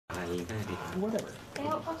Whatever.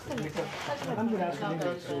 I'm going to ask in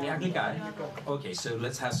English. Yeah, Anglicare. Okay, so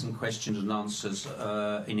let's have some questions and answers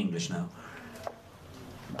in English now.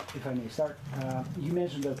 If I may start, you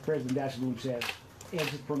mentioned that President Dijsselbloem says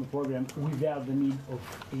exit from the program without the need of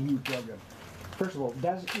a new program. First of all,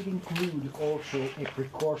 does it include also a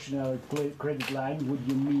precautionary credit line? Would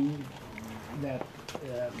you mean that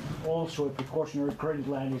also a precautionary credit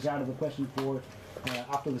line is out of the question for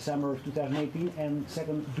after the summer of 2018? And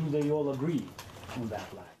second, do they all agree on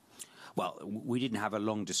that line? Well, we didn't have a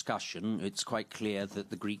long discussion. It's quite clear that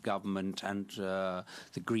the Greek government and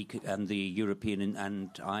the European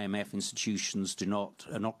and IMF institutions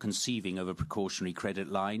are not conceiving of a precautionary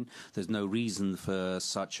credit line. There's no reason for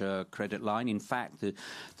such a credit line. In fact, the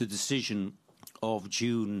decision of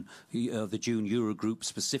June, the June Eurogroup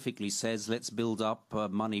specifically says let's build up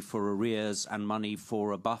money for arrears and money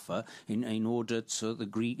for a buffer in order so the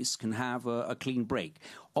Greeks can have a clean break.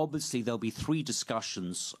 Obviously, there'll be three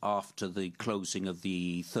discussions after the closing of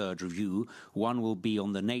the third review. One will be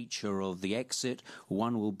on the nature of the exit.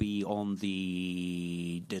 One will be on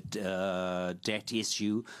the debt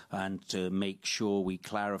issue and to make sure we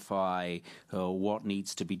clarify what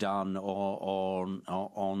needs to be done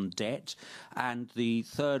on debt. And the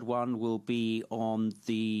third one will be on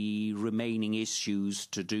the remaining issues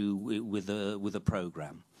to do with the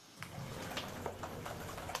program.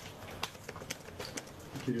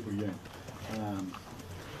 Κύριε Υπουργέ,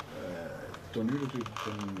 τον Ιούλιο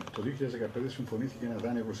το 2015 συμφωνήθηκε ένα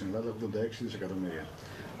δάνειο προς την Ελλάδα 86 δισεκατομμύρια.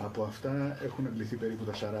 Από αυτά έχουν αντληθεί περίπου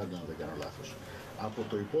τα 40, αν δεν κάνω λάθος. Από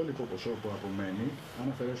το υπόλοιπο ποσό που απομένει, αν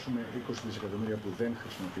αφαιρέσουμε 20 δισεκατομμύρια που δεν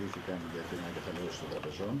χρησιμοποιήθηκαν για την ανακεφαλαίωση των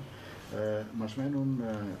τραπεζών, μας μένουν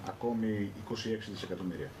ακόμη 26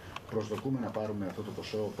 δισεκατομμύρια. Προσδοκούμε να πάρουμε αυτό το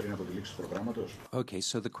ποσό πριν από τη λήξη του προγράμματος. Okay,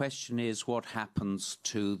 so the question is what happens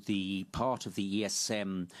to the part of the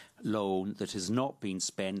ESM loan that has not been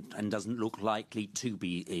spent and doesn't look likely to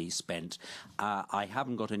be spent. I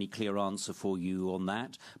haven't got any clear answer for you on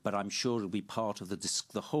that, but I'm sure it'll be part of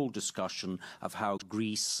the whole discussion of how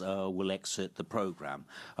Greece will exit the program.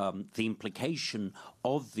 The implication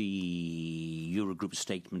of the Eurogroup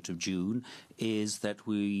statement of June is that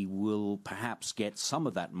we will perhaps get some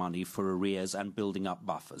of that money for arrears and building up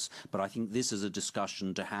buffers. But I think this is a discussion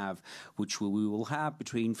to have, which we will have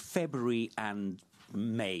between February and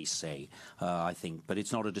May, say, I think. But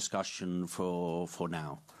it's not a discussion for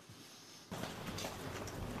now.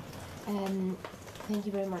 Thank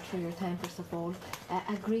you very much for your time, first of all.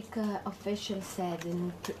 A Greek official said in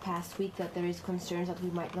past week that there is concerns that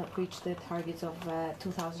we might not reach the targets of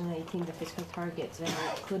 2018, the fiscal targets, and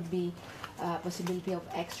there could be a possibility of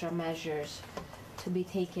extra measures to be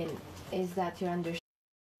taken. Is that your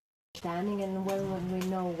understanding, and when will we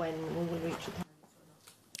know when we will reach the target?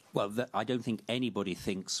 Well, I don't think anybody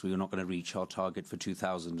thinks we're not going to reach our target for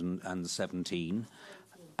 2017.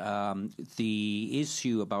 The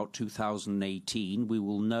issue about 2018, we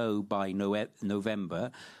will know by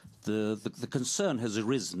November. The concern has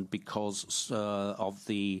arisen because of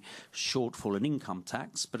the shortfall in income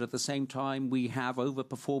tax, but at the same time we have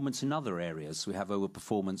overperformance in other areas. We have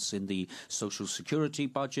overperformance in the social security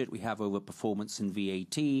budget, we have overperformance in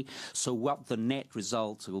VAT, so what the net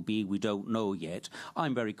result will be we don't know yet.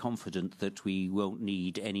 I'm very confident that we won't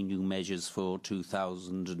need any new measures for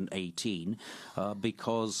 2018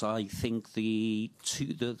 because I think the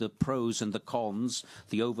pros and the cons,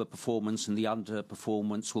 the overperformance and the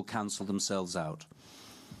underperformance will cancel themselves out.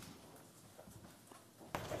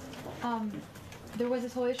 There was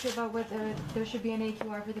this whole issue about whether there should be an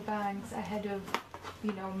AQR for the banks ahead of,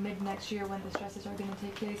 mid next year when the stresses are going to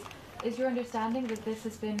take place. Is your understanding that this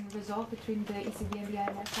has been resolved between the ECB and the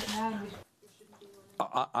IMF right now?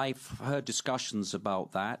 I've heard discussions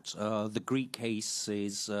about that. The Greek case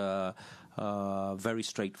is very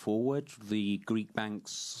straightforward. The Greek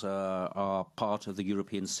banks are part of the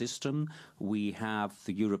European system. We have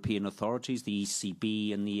the European authorities, the ECB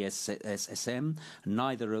and the SSM.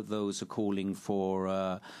 Neither of those are calling for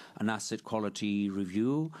an asset quality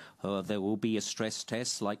review. There will be a stress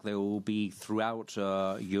test like there will be throughout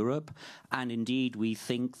Europe. And indeed, we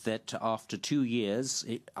think that after 2 years,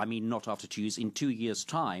 not after 2 years, in 2 years'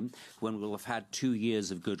 time, when we'll have had 2 years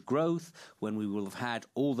of good growth, when we will have had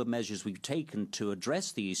all the measures we've taken to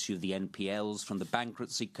address the issue of the NPLs, from the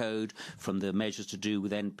bankruptcy code, from the measures to do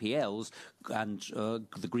with NPLs, and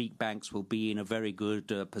the Greek banks will be in a very good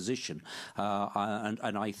position.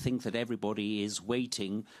 And I think that everybody is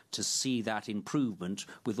waiting to see that improvement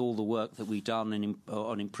with all the work that we've done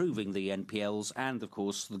on improving the NPLs and, of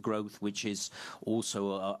course, the growth, which is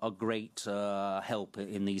also a great help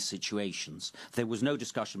in these situations. There was no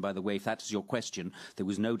discussion, by the way, if that is your question, there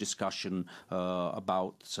was no discussion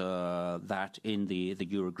about that in the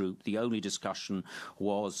Eurogroup. The only discussion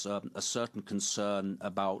was a certain concern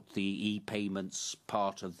about the e-payments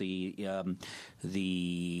part of the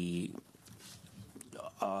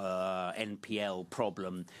NPL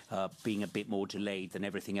problem being a bit more delayed than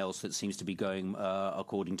everything else that seems to be going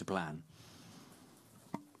according to plan.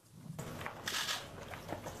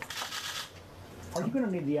 Are you going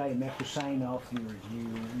to need the IMF to sign off the review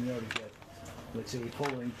in order to get, let's say,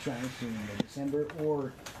 following tranche in December,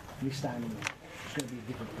 or this time it's going to be a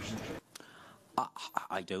different procedure?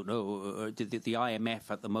 I don't know. The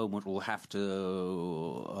IMF at the moment will have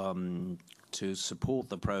to support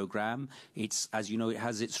the program. It's, as you know, it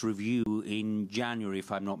has its review in January,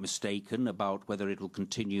 if I'm not mistaken, about whether it will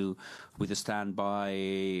continue with a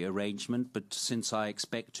standby arrangement. But since I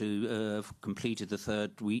expect to have completed the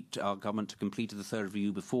third week, our government to complete the third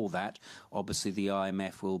review before that, obviously the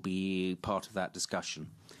IMF will be part of that discussion.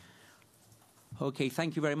 Okay,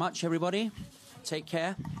 thank you very much, everybody. Take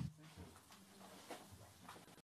care.